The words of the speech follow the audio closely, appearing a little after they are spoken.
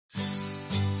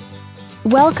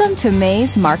Welcome to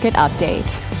May's Market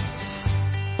Update.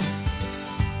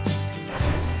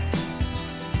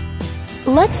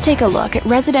 Let's take a look at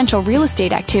residential real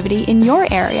estate activity in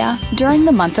your area during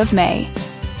the month of May.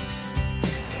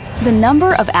 The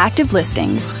number of active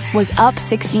listings was up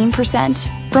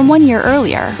 16% from 1 year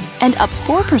earlier and up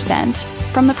 4%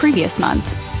 from the previous month.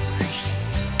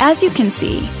 As you can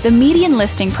see, the median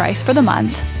listing price for the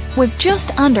month was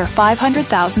just under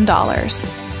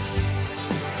 $500,000.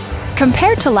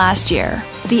 Compared to last year,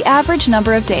 the average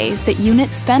number of days that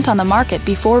units spent on the market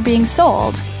before being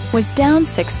sold was down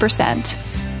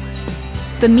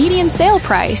 6%. The median sale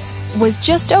price was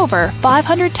just over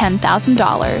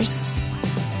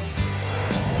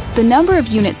 $510,000. The number of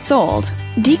units sold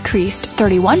decreased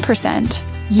 31%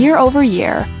 year over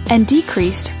year and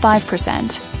decreased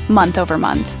 5% month over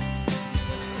month.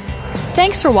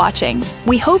 Thanks for watching.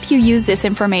 We hope you use this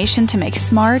information to make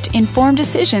smart, informed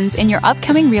decisions in your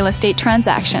upcoming real estate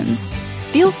transactions.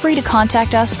 Feel free to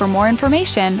contact us for more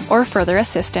information or further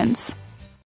assistance.